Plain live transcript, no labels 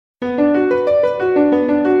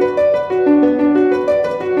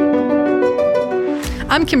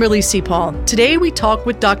I'm Kimberly C. Paul. Today we talk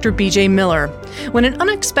with Dr. BJ Miller. When an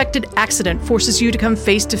unexpected accident forces you to come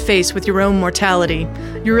face to face with your own mortality,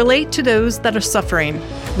 you relate to those that are suffering.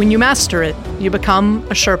 When you master it, you become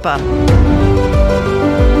a Sherpa.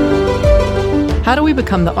 How do we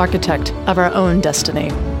become the architect of our own destiny?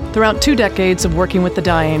 Throughout 2 decades of working with the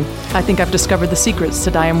dying, I think I've discovered the secrets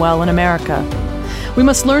to dying well in America. We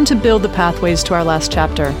must learn to build the pathways to our last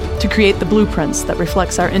chapter, to create the blueprints that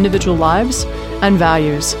reflects our individual lives and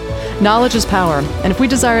values. Knowledge is power, and if we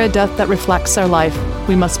desire a death that reflects our life,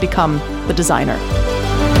 we must become the designer.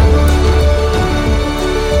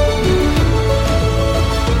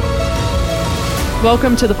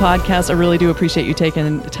 Welcome to the podcast. I really do appreciate you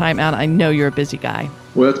taking the time out. I know you're a busy guy.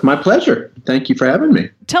 Well, it's my pleasure. Thank you for having me.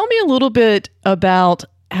 Tell me a little bit about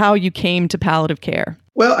how you came to palliative care.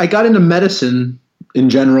 Well, I got into medicine in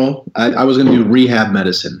general. I was going to do rehab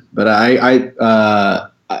medicine, but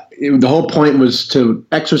the whole point was to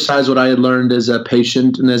exercise what I had learned as a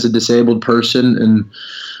patient and as a disabled person, and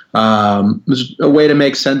it was a way to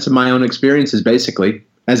make sense of my own experiences, basically,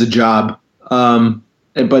 as a job.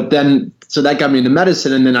 But then, so that got me into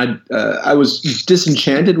medicine, and then I was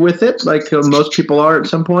disenchanted with it, like most people are at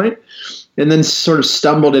some point, and then sort of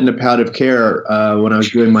stumbled into palliative care when I was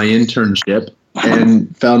doing my internship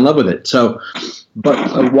and fell in love with it.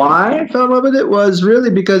 But why I fell in love with it was really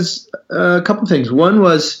because a couple things. One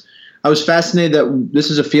was I was fascinated that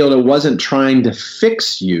this is a field that wasn't trying to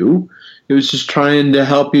fix you. It was just trying to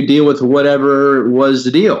help you deal with whatever was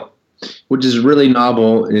the deal, which is really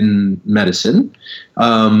novel in medicine.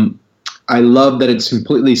 I love that it's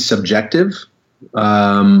completely subjective,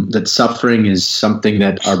 that suffering is something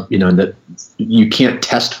that that you can't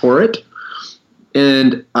test for it.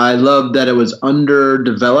 And I love that it was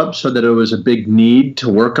underdeveloped, so that it was a big need to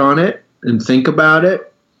work on it and think about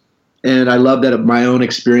it. And I love that my own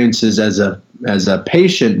experiences as a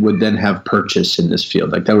patient would then have purchase in this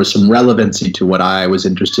field. Like there was some relevancy to what I was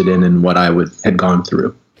interested in and what I had gone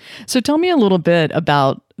through. So tell me a little bit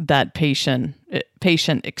about that patient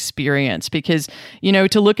experience, because,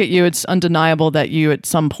 to look at you, it's undeniable that you at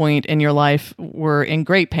some point in your life were in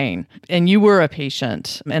great pain and you were a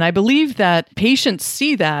patient. And I believe that patients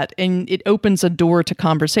see that and it opens a door to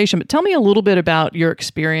conversation. But tell me a little bit about your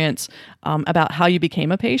experience, about how you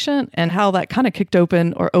became a patient and how that kind of kicked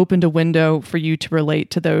open or opened a window for you to relate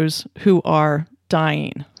to those who are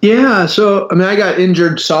dying. Yeah. So, I got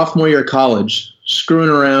injured sophomore year of college, screwing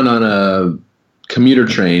around on a commuter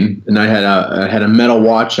train, and I had a metal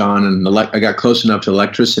watch on, and I got close enough to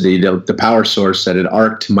electricity, the power source that had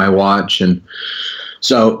arced my watch, and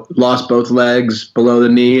so lost both legs below the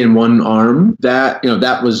knee and one arm. That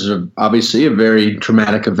was obviously a very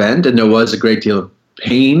traumatic event, and there was a great deal of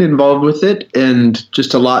pain involved with it, and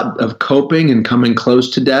just a lot of coping and coming close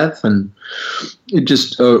to death, and it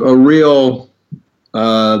just a real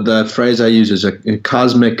the phrase I use is a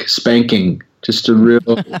cosmic spanking. Just a real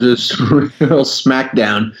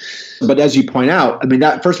smackdown. But as you point out,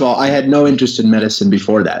 that first of all, I had no interest in medicine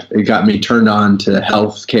before that. It got me turned on to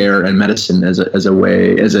healthcare and medicine as a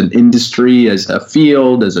way, as an industry, as a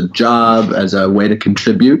field, as a job, as a way to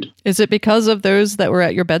contribute. Is it because of those that were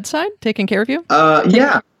at your bedside taking care of you?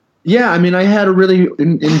 Yeah. I had a really,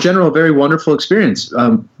 in general, a very wonderful experience.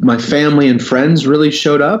 My family and friends really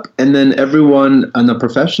showed up. And then everyone on the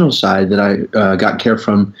professional side that I got care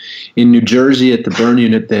from in New Jersey at the burn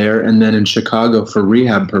unit there, and then in Chicago for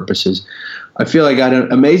rehab purposes, I feel I got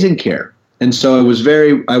amazing care. And so I was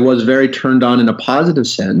very turned on in a positive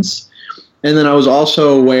sense. And then I was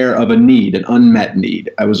also aware of a need, an unmet need.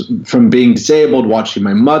 I was, from being disabled, watching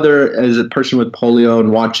my mother as a person with polio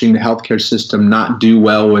and watching the healthcare system not do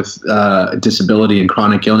well with disability and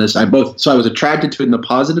chronic illness. So I was attracted to it in the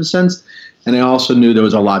positive sense. And I also knew there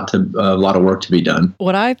was a lot of work to be done.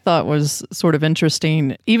 What I thought was sort of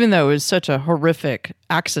interesting, even though it was such a horrific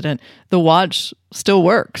accident, the watch still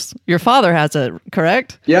works. Your father has it,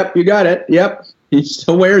 correct? Yep, you got it. Yep. He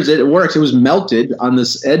still wears it. It works. It was melted on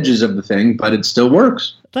the edges of the thing, but it still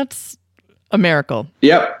works. That's a miracle.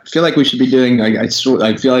 Yep. I feel like we should be doing, I feel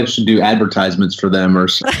like I should do advertisements for them or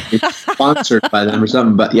sponsored by them or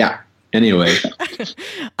something. But yeah, anyway.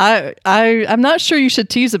 I'm not sure you should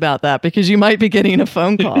tease about that because you might be getting a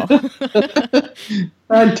phone call.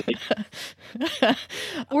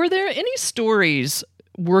 Were there any stories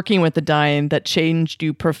working with the dying that changed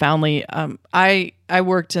you profoundly? I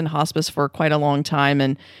worked in hospice for quite a long time,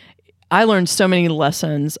 and I learned so many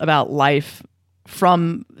lessons about life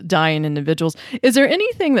from dying individuals. Is there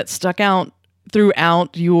anything that stuck out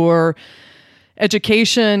throughout your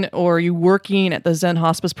education or you working at the Zen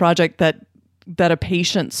Hospice Project that that a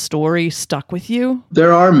patient's story stuck with you?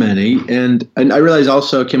 There are many. And I realize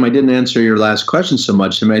also, Kim, I didn't answer your last question so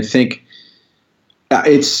much. I mean, I think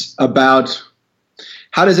it's about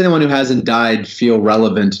how does anyone who hasn't died feel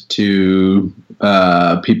relevant to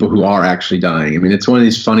people who are actually dying? I mean, it's one of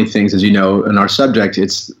these funny things, as you know, in our subject.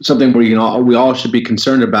 It's something where we all should be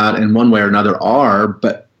concerned about in one way or another are,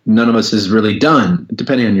 but none of us has really done,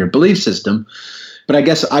 depending on your belief system. But I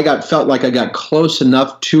guess felt like I got close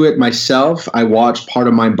enough to it myself. I watched part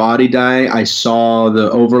of my body die. I saw the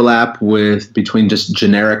overlap between just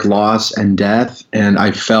generic loss and death, and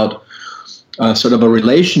I felt sort of a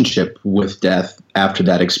relationship with death after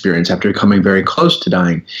that experience, after coming very close to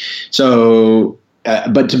dying. So,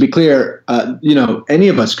 but to be clear, any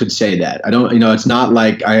of us could say that. I don't, it's not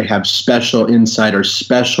like I have special insight or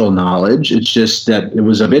special knowledge. It's just that it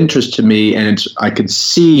was of interest to me, and I could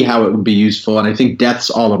see how it would be useful. And I think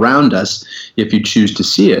death's all around us if you choose to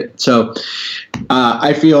see it. So,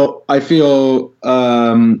 I feel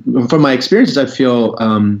from my experiences, I feel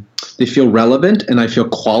they feel relevant, and I feel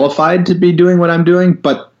qualified to be doing what I'm doing.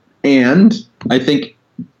 And I think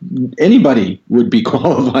anybody would be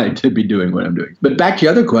qualified to be doing what I'm doing. But back to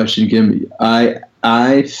your other question, Kim,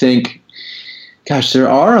 I think, gosh, there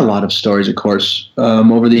are a lot of stories, of course,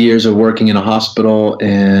 over the years of working in a hospital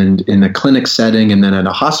and in a clinic setting and then at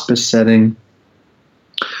a hospice setting.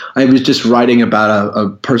 I was just writing about a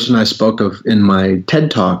person I spoke of in my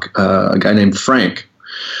TED Talk, a guy named Frank,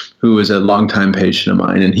 who was a longtime patient of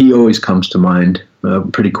mine, and he always comes to mind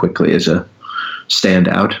pretty quickly as a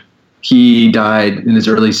standout. He died in his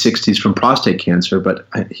early 60s from prostate cancer, but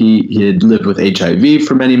he had lived with HIV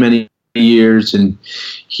for many, many years, and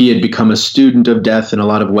he had become a student of death in a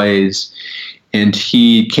lot of ways. And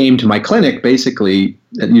he came to my clinic basically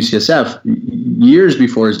at UCSF years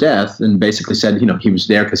before his death and basically said, he was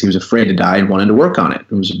there because he was afraid to die and wanted to work on it.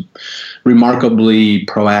 It was remarkably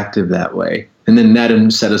proactive that way. And then that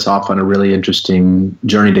set us off on a really interesting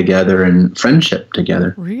journey together and friendship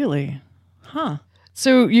together. Really? Huh.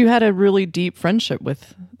 So you had a really deep friendship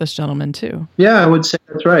with this gentleman too. Yeah, I would say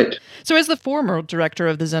that's right. So as the former director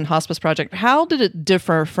of the Zen Hospice Project, how did it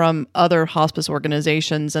differ from other hospice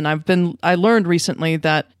organizations? And I learned recently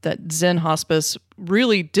that Zen Hospice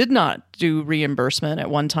really did not do reimbursement at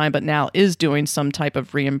one time, but now is doing some type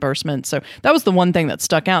of reimbursement. So that was the one thing that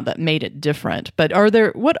stuck out that made it different. But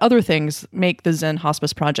what other things make the Zen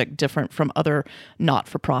Hospice Project different from other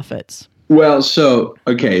not-for-profits? Well, so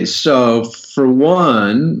for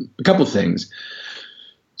one, a couple things.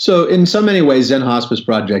 So in so many ways, Zen Hospice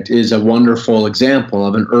Project is a wonderful example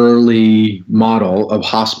of an early model of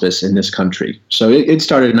hospice in this country. So it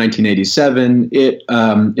started in 1987.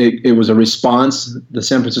 It was a response, the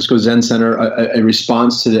San Francisco Zen Center, a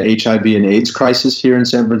response to the HIV and AIDS crisis here in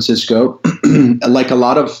San Francisco. Like a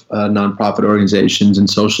lot of nonprofit organizations and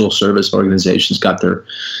social service organizations got their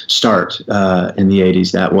start in the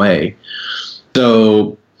 80s that way.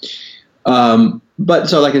 So,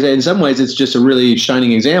 so like I say, in some ways, it's just a really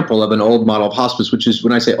shining example of an old model of hospice, which is,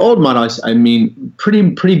 when I say old model, I mean pretty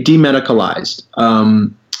demedicalized,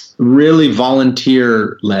 really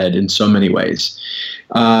volunteer-led in so many ways.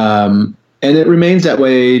 And it remains that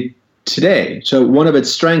way today. So one of its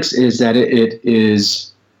strengths is that it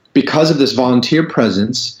is, because of this volunteer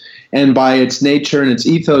presence, and by its nature and its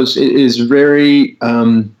ethos, it is very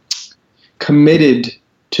committed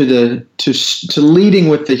to leading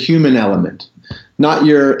with the human element. Not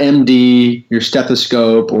your MD, your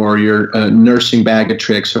stethoscope, or your nursing bag of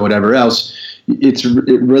tricks or whatever else. It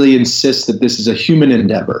really insists that this is a human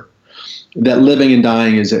endeavor, that living and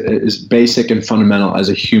dying is basic and fundamental as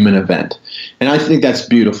a human event. And I think that's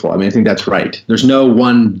beautiful. I mean, I think that's right. There's no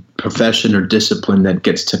one profession or discipline that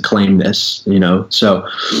gets to claim this, So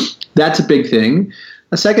that's a big thing.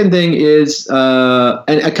 A second thing is,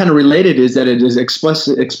 and kind of related, is that it is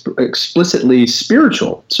explicitly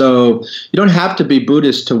spiritual. So you don't have to be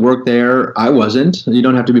Buddhist to work there. I wasn't. You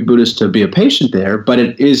don't have to be Buddhist to be a patient there, but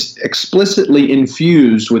it is explicitly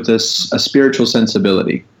infused with a spiritual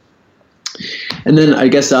sensibility. And then I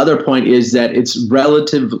guess the other point is that it's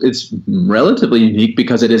relatively unique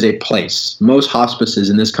because it is a place. Most hospices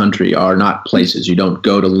in this country are not places. You don't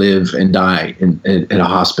go to live and die in a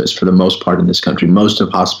hospice for the most part in this country. Most of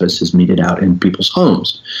hospice is meted out in people's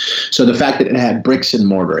homes. So the fact that it had bricks and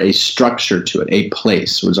mortar, a structure to it, a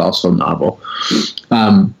place, was also novel.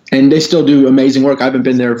 And they still do amazing work. I haven't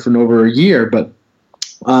been there for over a year, but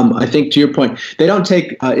I think to your point, they don't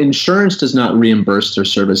take insurance does not reimburse their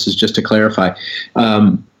services. Just to clarify,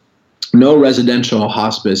 no residential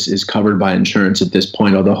hospice is covered by insurance at this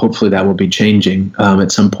point, although hopefully that will be changing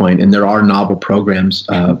at some point. And there are novel programs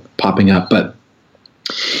popping up. But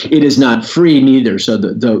It is not free neither.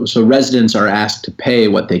 So residents are asked to pay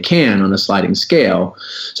what they can on a sliding scale.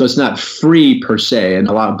 So it's not free per se,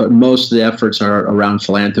 but most of the efforts are around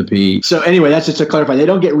philanthropy. So anyway, that's just to clarify. They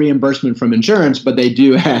don't get reimbursement from insurance, but they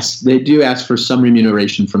do ask for some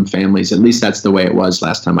remuneration from families. At least that's the way it was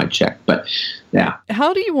last time I checked. But yeah.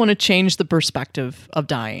 How do you want to change the perspective of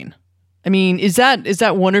dying? I mean, is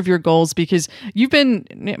that one of your goals? Because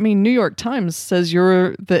New York Times says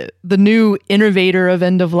you're the new innovator of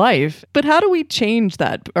end of life. But how do we change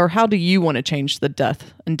that? Or how do you want to change the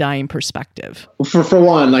death and dying perspective? For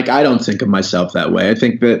one, I don't think of myself that way. I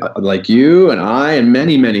think that like you and I and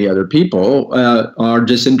many, many other people are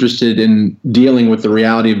just interested in dealing with the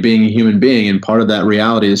reality of being a human being. And part of that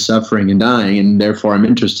reality is suffering and dying. And therefore, I'm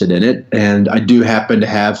interested in it. And I do happen to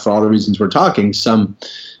have, for all the reasons we're talking,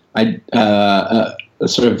 I'm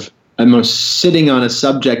sitting on a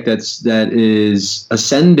subject that is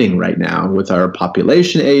ascending right now with our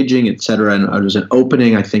population aging, et cetera. And there's an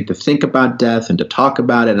opening, I think, to think about death and to talk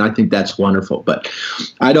about it. And I think that's wonderful. But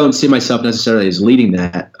I don't see myself necessarily as leading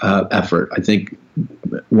that effort. I think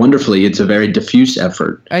wonderfully, it's a very diffuse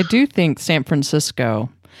effort. I do think San Francisco,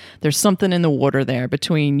 there's something in the water there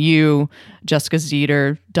between you, Jessica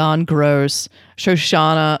Zeter, Don Gross,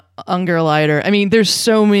 Shoshana Ungerleider. I mean, there's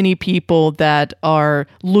so many people that are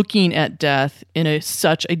looking at death in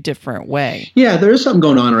such a different way. Yeah, there is something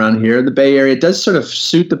going on around here. The Bay Area does sort of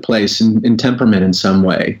suit the place in temperament in some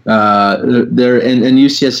way. And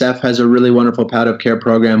UCSF has a really wonderful palliative care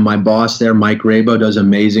program. My boss there, Mike Rabo, does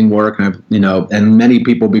amazing work, and many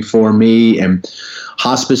people before me, and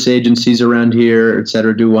hospice agencies around here, et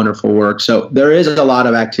cetera, do wonderful work. So there is a lot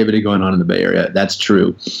of activity going on in the Bay Area. That's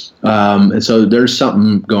true. And so there's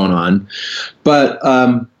something going on. But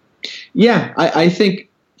I think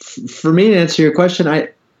for me to answer your question,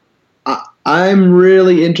 I'm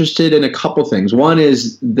really interested in a couple things. One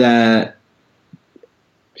is that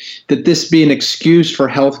this be an excuse for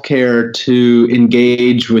healthcare to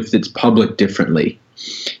engage with its public differently,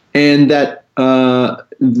 and that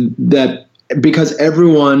because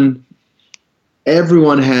everyone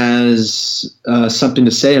has something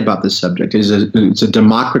to say about this subject. It's a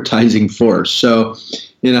democratizing force. So,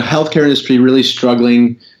 healthcare industry really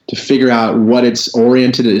struggling to figure out what it's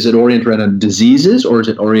oriented. Is it oriented around diseases or is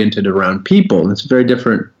it oriented around people? And it's a very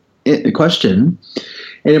different question.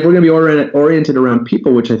 And if we're going to be oriented around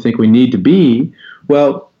people, which I think we need to be,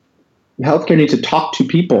 well, healthcare needs to talk to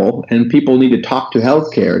people, and people need to talk to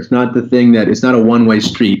healthcare. It's not it's not a one-way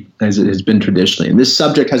street as it has been traditionally. And this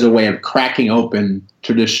subject has a way of cracking open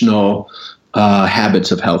traditional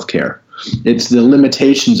habits of healthcare. It's the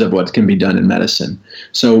limitations of what can be done in medicine.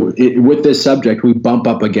 So with this subject, we bump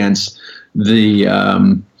up against the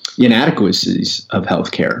inadequacies of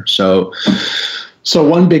healthcare. So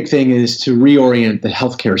one big thing is to reorient the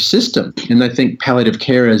healthcare system. And I think palliative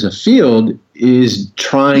care as a field is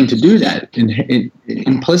trying to do that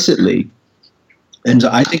implicitly. And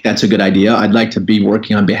so I think that's a good idea. I'd like to be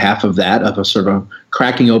working on behalf of that, of a sort of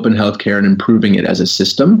cracking open healthcare and improving it as a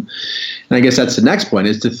system. And I guess that's the next point,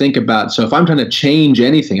 is to think about, so if I'm trying to change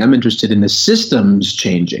anything, I'm interested in the systems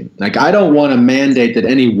changing. I don't want to mandate that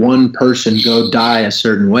any one person go die a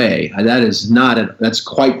certain way. That's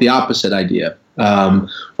quite the opposite idea.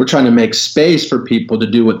 We're trying to make space for people to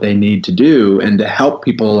do what they need to do and to help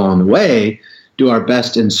people along the way, do our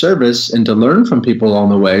best in service, and to learn from people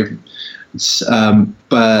along the way.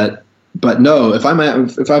 But no,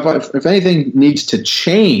 if anything needs to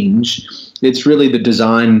change, it's really the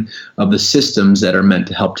design of the systems that are meant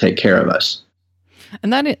to help take care of us.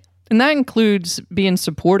 And that includes being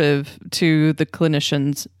supportive to the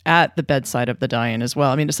clinicians at the bedside of the dying as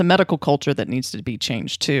well. I mean, it's a medical culture that needs to be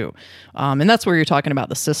changed too. And that's where you're talking about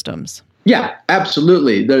the systems. Yeah,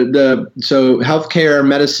 absolutely. So healthcare,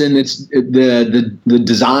 medicine, it's the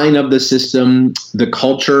design of the system, the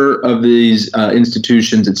culture of these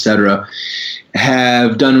institutions, et cetera,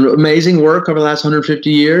 have done amazing work over the last 150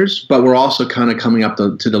 years, but we're also kind of coming up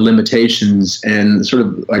to the limitations and sort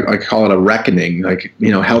of, I call it a reckoning.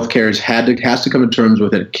 Healthcare has to come to terms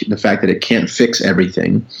with it, the fact that it can't fix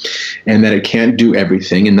everything and that it can't do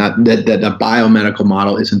everything, and that a biomedical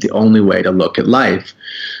model isn't the only way to look at life.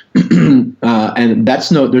 And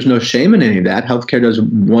there's no shame in any of that. Healthcare does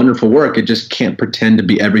wonderful work. It just can't pretend to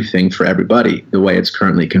be everything for everybody the way it's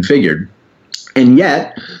currently configured. And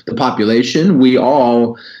yet, the population,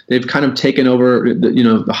 they've kind of taken over,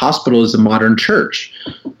 the hospital is the modern church.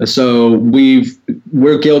 So we've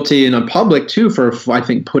we're guilty in a public too for, I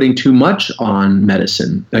think, putting too much on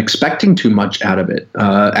medicine, expecting too much out of it,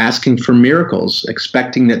 asking for miracles,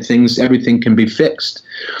 expecting that everything can be fixed.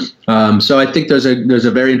 So I think there's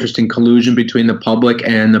a very interesting collusion between the public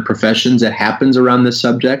and the professions that happens around this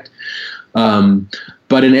subject.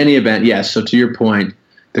 But in any event, yes. So to your point,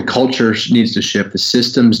 the culture needs to shift. The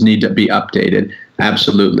systems need to be updated.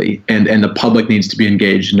 Absolutely. And the public needs to be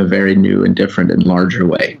engaged in a very new and different and larger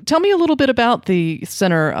way. Tell me a little bit about the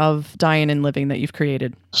Center of Dying and Living that you've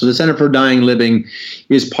created. So the Center for Dying and Living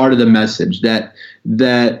is part of the message that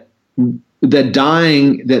dying,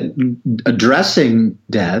 that addressing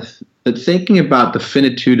death, that thinking about the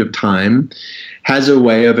finitude of time has a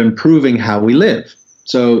way of improving how we live.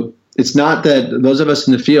 So it's not that those of us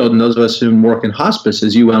in the field and those of us who work in hospice,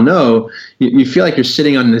 as you well know, you feel like you're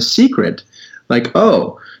sitting on this secret, like,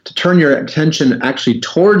 oh, to turn your attention actually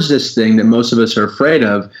towards this thing that most of us are afraid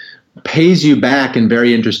of pays you back in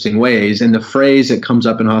very interesting ways. And the phrase that comes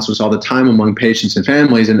up in hospice all the time among patients and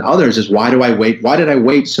families and others is, why do I wait? Why did I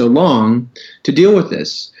wait so long to deal with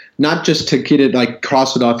this? Not just to get it, like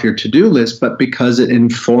cross it off your to-do list, but because it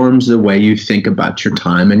informs the way you think about your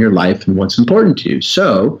time and your life and what's important to you.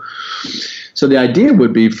 So the idea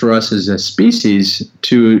would be for us as a species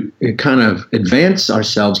to kind of advance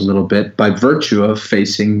ourselves a little bit by virtue of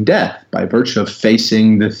facing death, by virtue of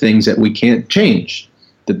facing the things that we can't change.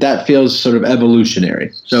 That feels sort of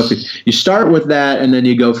evolutionary. So if you start with that and then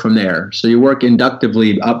you go from there. So you work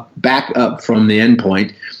inductively back up from the end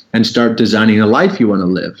point and start designing the life you want to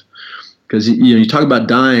live. Because you talk about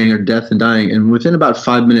dying or death and dying, and within about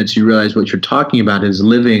 5 minutes you realize what you're talking about is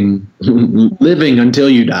living until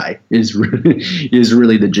you die is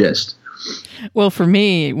really the gist. Well, for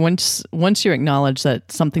me, once you acknowledge that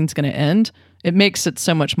something's going to end, it makes it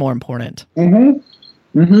so much more important. Mm-hmm.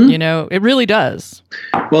 Mm-hmm. It really does.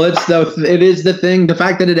 Well, it is the thing. The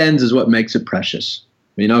fact that it ends is what makes it precious.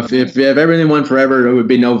 If everything went forever, there would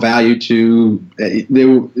be no value to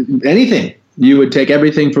anything. You would take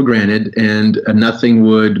everything for granted, and there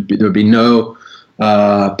would be no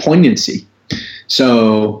poignancy.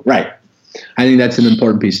 So, right. I think that's an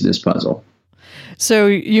important piece of this puzzle. So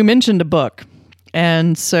you mentioned a book,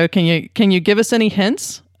 and so can you give us any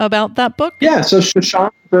hints about that book? Yeah. So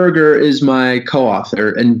Shoshana Berger is my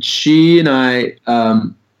co-author, and she and I.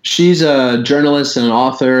 She's a journalist and an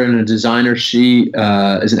author and a designer. She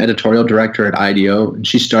is an editorial director at IDEO, and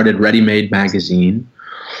she started Ready Made magazine.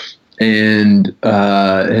 And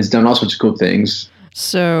has done all sorts of cool things.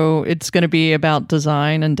 So it's going to be about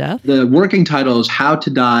design and death? The working title is How to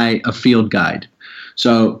Die, a Field Guide.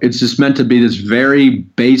 So it's just meant to be this very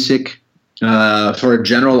basic, for a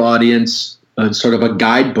general audience, sort of a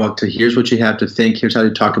guidebook to here's what you have to think, here's how to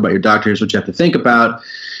talk about your doctor, here's what you have to think about,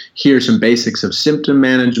 here's some basics of symptom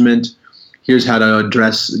management, here's how to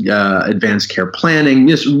address advanced care planning,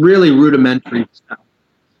 just really rudimentary stuff.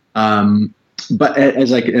 But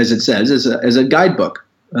as it says, as a guidebook.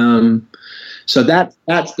 So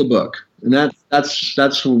that's the book, and that's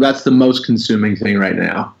the most consuming thing right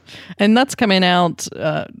now. And that's coming out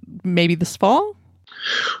maybe this fall.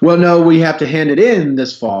 Well, no, we have to hand it in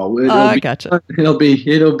this fall. Gotcha. It'll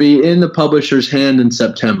be in the publisher's hand in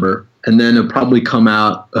September, and then it'll probably come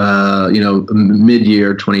out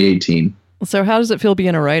mid-year 2018. So how does it feel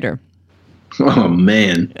being a writer? Oh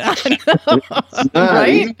man, it's not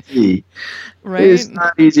right? Easy. Right. It's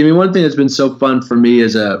not easy. I mean, one thing that's been so fun for me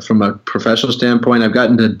from a professional standpoint, I've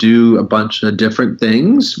gotten to do a bunch of different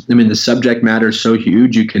things. I mean, the subject matter is so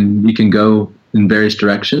huge; you can go in various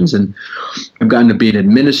directions, and I've gotten to be an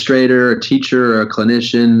administrator, a teacher, a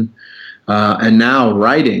clinician, and now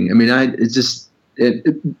writing. I mean,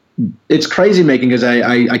 it's crazy making, because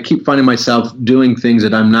I keep finding myself doing things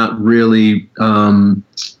that I'm not really.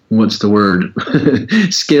 What's the word?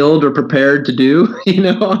 Skilled or prepared to do,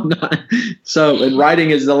 I'm not. So, and writing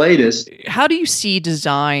is the latest. How do you see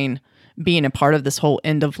design being a part of this whole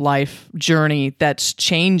end of life journey that's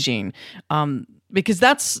changing? Because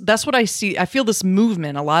that's what I see. I feel this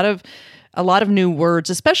movement, a lot of new words,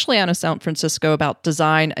 especially out of San Francisco, about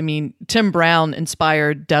design. I mean, Tim Brown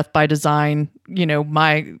inspired Death by Design,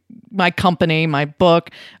 my company, my book.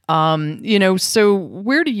 So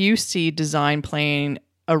where do you see design playing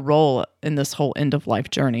a role in this whole end-of-life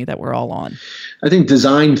journey that we're all on? I think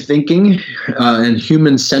design thinking and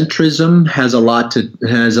human centrism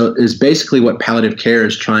is basically what palliative care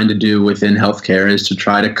is trying to do within healthcare, is to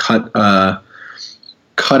try to cut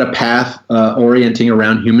a path orienting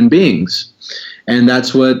around human beings. And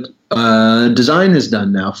that's what design has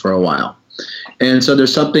done now for a while. And so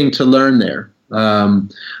there's something to learn there.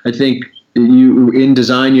 I think in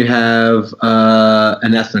design, you have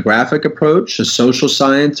an ethnographic approach, a social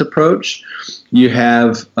science approach. You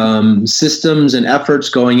have systems and efforts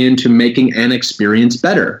going into making an experience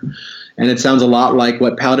better. And it sounds a lot like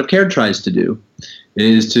what palliative care tries to do,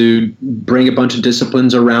 is to bring a bunch of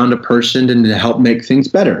disciplines around a person and to help make things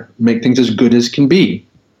better, make things as good as can be,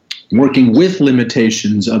 working with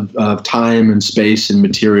limitations of time and space and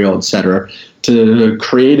material, et cetera, to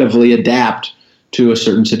creatively adapt to a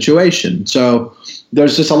certain situation. So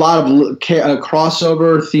there's just a lot of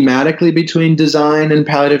crossover thematically between design and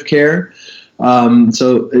palliative care.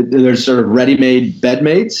 So there's sort of ready-made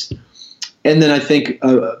bedmates. And then I think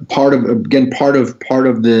part of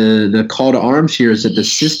the call to arms here is that the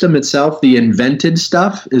system itself, the invented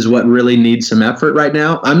stuff, is what really needs some effort right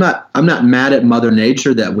now. I'm not mad at Mother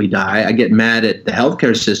Nature that we die. I get mad at the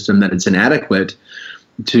healthcare system that it's inadequate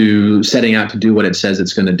to setting out to do what it says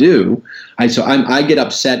it's going to do. I get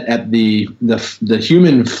upset at the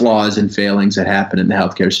human flaws and failings that happen in the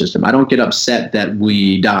healthcare system. I don't get upset that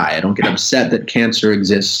we die. I don't get upset that cancer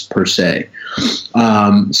exists per se.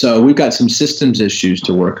 So we've got some systems issues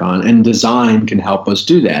to work on, and design can help us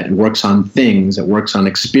do that. It works on things. It works on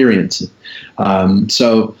experience. And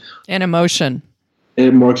emotion.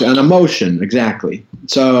 It works on emotion, exactly.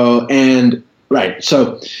 Right.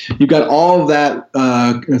 So you've got all of that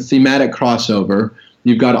thematic crossover.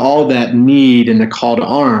 You've got all that need and the call to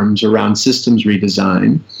arms around systems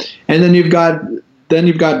redesign. And then you've got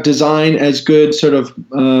design as good sort of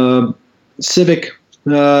civic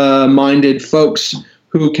minded folks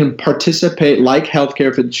who can participate, like healthcare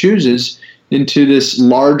if it chooses, into this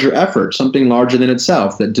larger effort, something larger than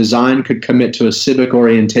itself, that design could commit to a civic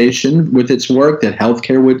orientation with its work, that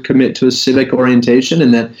healthcare would commit to a civic orientation,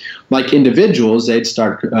 and that, like individuals, they'd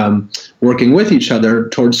start working with each other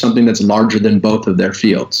towards something that's larger than both of their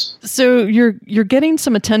fields. So you're getting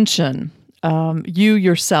some attention. You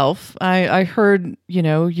yourself, I heard,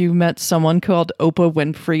 you met someone called Oprah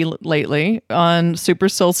Winfrey lately on Super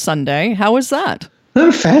Soul Sunday. How was that? That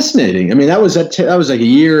was fascinating. I mean, that was like a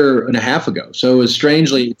year and a half ago. So it was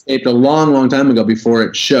strangely taped a long, long time ago before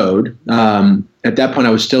it showed. At that point, I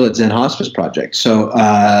was still at Zen Hospice Project. So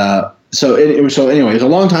anyway, it was a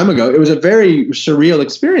long time ago. It was a very surreal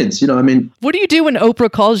experience. What do you do when Oprah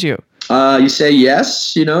calls you? You say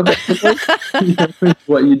yes,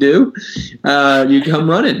 what you do. You come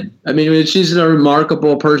running. I mean, she's a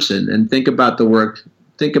remarkable person, and think about the work.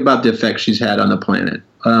 Think about the effect she's had on the planet.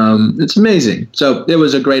 It's amazing. So it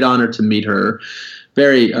was a great honor to meet her.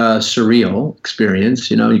 Very surreal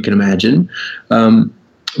experience, you can imagine.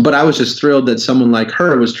 But I was just thrilled that someone like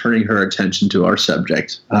her was turning her attention to our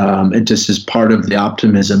subject. It just is part of the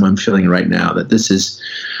optimism I'm feeling right now, that there's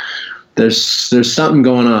something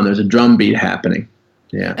going on. There's a drumbeat happening.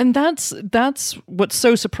 Yeah. And that's what's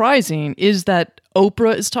so surprising, is that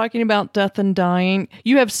Oprah is talking about death and dying.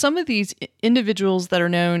 You have some of these individuals that are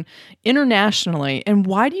known internationally. And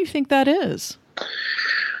why do you think that is?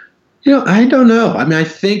 I don't know. I mean, I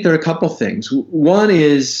think there are a couple things. One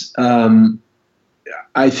is,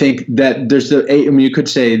 I think that there's you could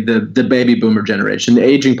say the baby boomer generation, the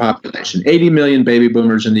aging population, 80 million baby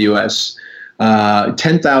boomers in the U.S.,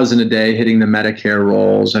 10,000 a day hitting the Medicare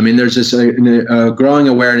rolls. I mean, there's this a growing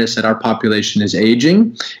awareness that our population is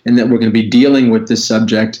aging, and that we're going to be dealing with this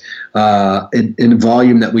subject in a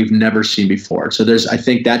volume that we've never seen before. So I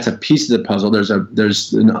think that's a piece of the puzzle.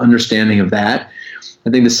 There's an understanding of that.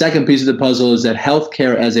 I think the second piece of the puzzle is that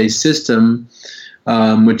healthcare as a system,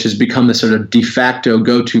 which has become the sort of de facto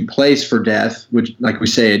go-to place for death, which, like we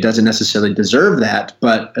say, it doesn't necessarily deserve that,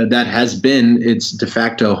 but that has been its de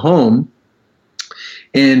facto home.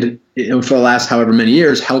 And for the last however many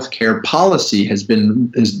years, healthcare policy has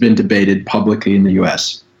been debated publicly in the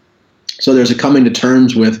U.S. So there's a coming to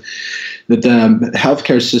terms with that the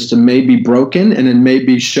healthcare system may be broken, and it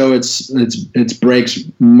may show its breaks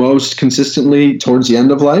most consistently towards the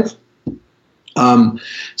end of life.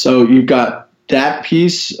 So you've got that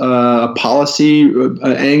piece, a policy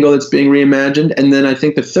angle that's being reimagined, and then I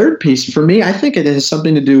think the third piece for me, I think it has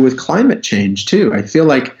something to do with climate change too. I feel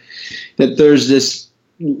like that there's this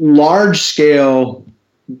large-scale,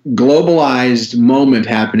 globalized moment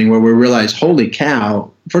happening where we realize, holy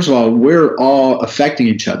cow! First of all, we're all affecting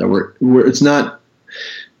each other. It's not,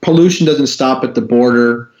 pollution doesn't stop at the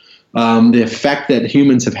border. The effect that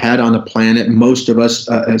humans have had on the planet, most of us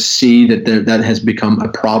see that has become a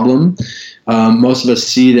problem. Most of us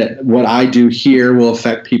see that what I do here will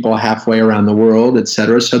affect people halfway around the world, et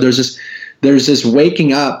cetera. So there's this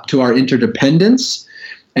waking up to our interdependence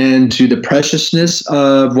and to the preciousness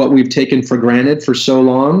of what we've taken for granted for so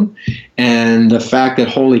long, and the fact that,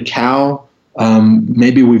 holy cow,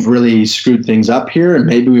 maybe we've really screwed things up here, and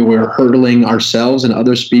maybe we were hurtling ourselves and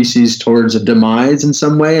other species towards a demise in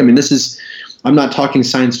some way. I mean, I'm not talking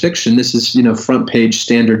science fiction. This is, front page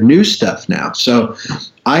standard news stuff now. So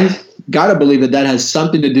I got to believe that has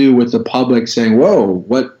something to do with the public saying, whoa,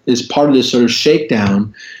 what is part of this sort of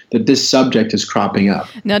shakedown that this subject is cropping up.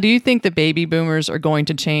 Now, do you think the baby boomers are going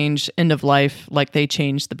to change end of life like they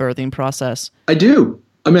changed the birthing process? I do.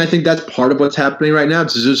 I mean, I think that's part of what's happening right now.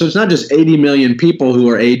 So it's not just 80 million people who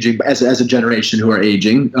are aging as a generation who are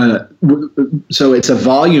aging. So it's a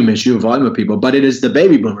volume issue, a volume of people, but it is the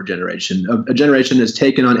baby boomer generation, a generation that's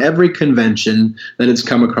taken on every convention that it's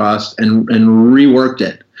come across and reworked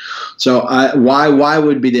it. So why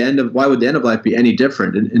would the end of life be any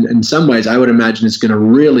different? In some ways, I would imagine it's going to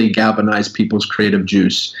really galvanize people's creative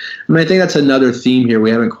juice. I mean, I think that's another theme here. We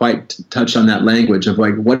haven't quite touched on that language of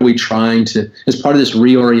like, what are we trying to, as part of this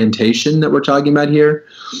reorientation that we're talking about here?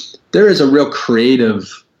 There is a real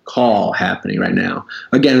creative call happening right now.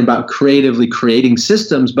 Again, about creatively creating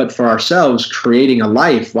systems, but for ourselves, creating a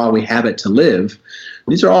life while we have it to live.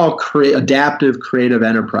 These are all adaptive, creative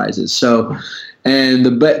enterprises. So. And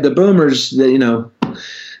the boomers,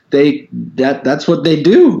 that's what they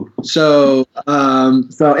do. So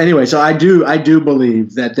anyway, so I do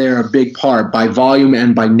believe that they're a big part, by volume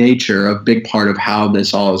and by nature, a big part of how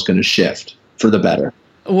this all is going to shift for the better.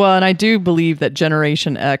 Well, and I do believe that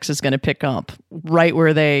Generation X is going to pick up right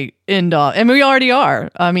where they end off. And we already are.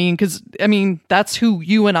 Because that's who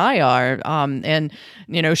you and I are. And,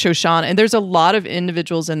 Shoshana. And there's a lot of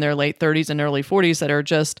individuals in their late 30s and early 40s that are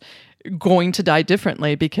just going to die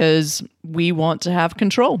differently because we want to have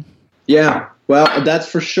control. Yeah, well, that's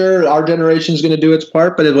for sure. Our generation is going to do its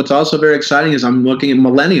part. But what's also very exciting is I'm looking at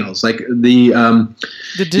millennials, like the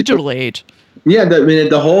digital age. Yeah,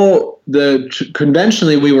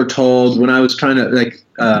 conventionally we were told when I was trying to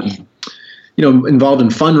involved in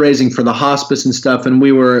fundraising for the hospice and stuff, and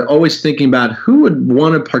we were always thinking about who would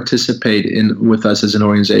want to participate with us as an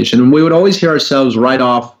organization, and we would always hear ourselves right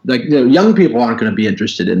off like, young people aren't going to be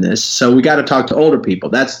interested in this, so we got to talk to older people.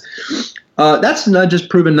 That's not just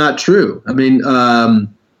proven not true. I mean,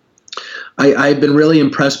 I've been really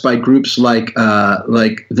impressed by groups like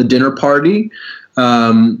the Dinner Party.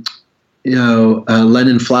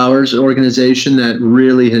 Lennon Flowers organization that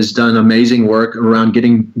really has done amazing work around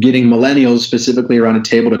getting millennials specifically around a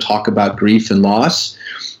table to talk about grief and loss.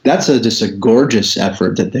 That's just a gorgeous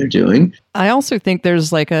effort that they're doing. I also think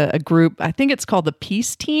there's like a group, I think it's called the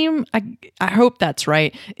Peace Team. I hope that's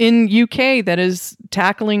right, in UK that is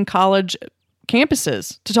tackling college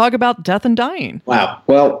campuses to talk about death and dying. Wow.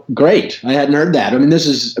 Well, great. I hadn't heard that.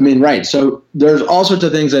 Right. So there's all sorts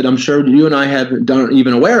of things that I'm sure you and I aren't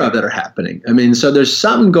even aware of that are happening. So there's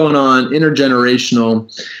something going on intergenerational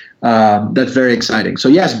that's very exciting. So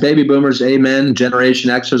yes, baby boomers, amen. Generation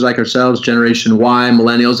Xers like ourselves, Generation Y,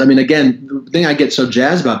 millennials. Again, the thing I get so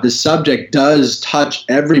jazzed about, this subject does touch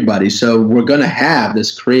everybody. So we're going to have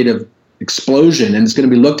this creative explosion, and it's going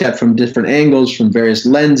to be looked at from different angles, from various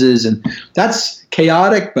lenses, and that's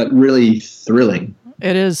chaotic but really thrilling.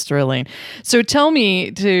 It is thrilling. So tell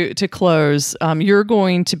me, to close, you're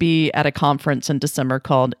going to be at a conference in December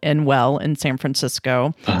called EndWell in San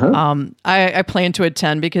Francisco. Uh-huh. I plan to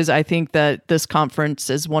attend because I think that this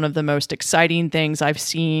conference is one of the most exciting things I've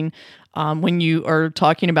seen. When you are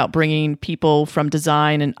talking about bringing people from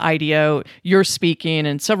design and IDEO, you're speaking,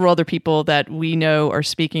 and several other people that we know are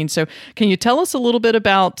speaking. So can you tell us a little bit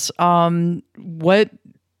about what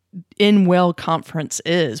EndWell Conference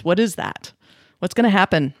is? What is that? What's going to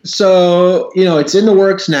happen? So, it's in the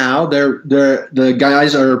works now. The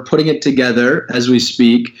guys are putting it together as we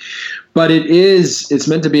speak. But it's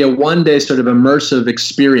meant to be a one-day sort of immersive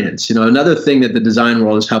experience. Another thing that the design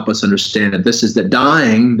world has helped us understand that this is that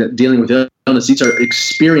dealing with illness, these are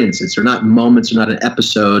experiences. They're not moments. They're not an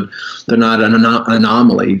episode. They're not an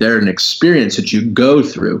anomaly. They're an experience that you go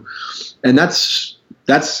through, and that's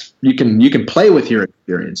you can play with your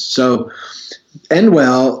experience. So,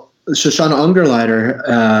 EndWell, Shoshana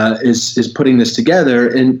Ungerleider is putting this together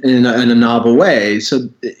in a novel way. So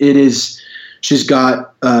it is. She's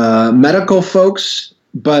got medical folks,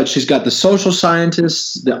 but she's got the social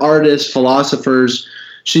scientists, the artists, philosophers.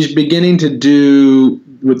 She's beginning to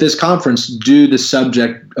with this conference, do the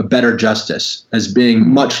subject a better justice as being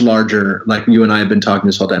much larger, like you and I have been talking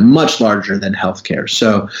this whole time, much larger than healthcare.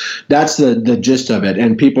 So that's the gist of it.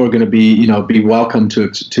 And people are going to be welcome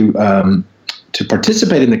to to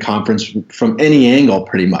participate in the conference from any angle,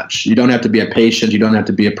 pretty much. You don't have to be a patient. You don't have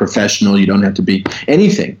to be a professional. You don't have to be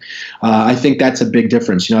anything. I think that's a big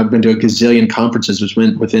difference. You know, I've been to a gazillion conferences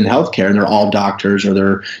within healthcare, and they're all doctors, or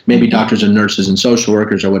they're maybe doctors and nurses and social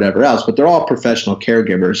workers or whatever else, but they're all professional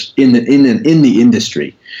caregivers in the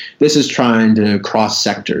industry. This is trying to cross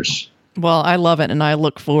sectors. Well, I love it, and I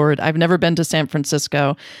look forward. I've never been to San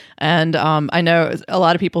Francisco, and I know a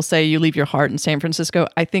lot of people say you leave your heart in San Francisco.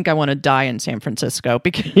 I think I want to die in San Francisco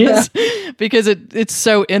because it's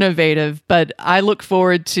so innovative. But I look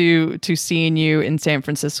forward to seeing you in San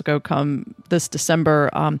Francisco come this December.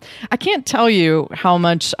 I can't tell you how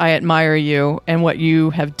much I admire you and what you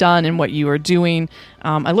have done and what you are doing.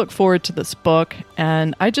 I look forward to this book,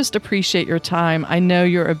 and I just appreciate your time. I know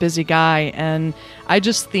you're a busy guy, and I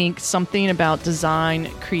just think something about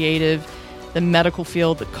design, creative, the medical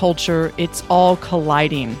field, the culture, it's all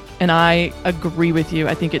colliding. And I agree with you.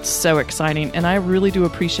 I think it's so exciting, and I really do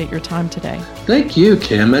appreciate your time today. Thank you,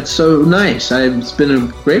 Kim. That's so nice. It's been a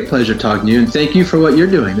great pleasure talking to you, and thank you for what you're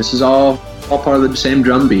doing. This is all part of the same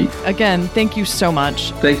drumbeat. Again, thank you so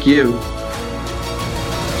much. Thank you.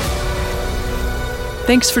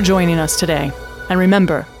 Thanks for joining us today. And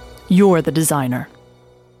remember, you're the designer.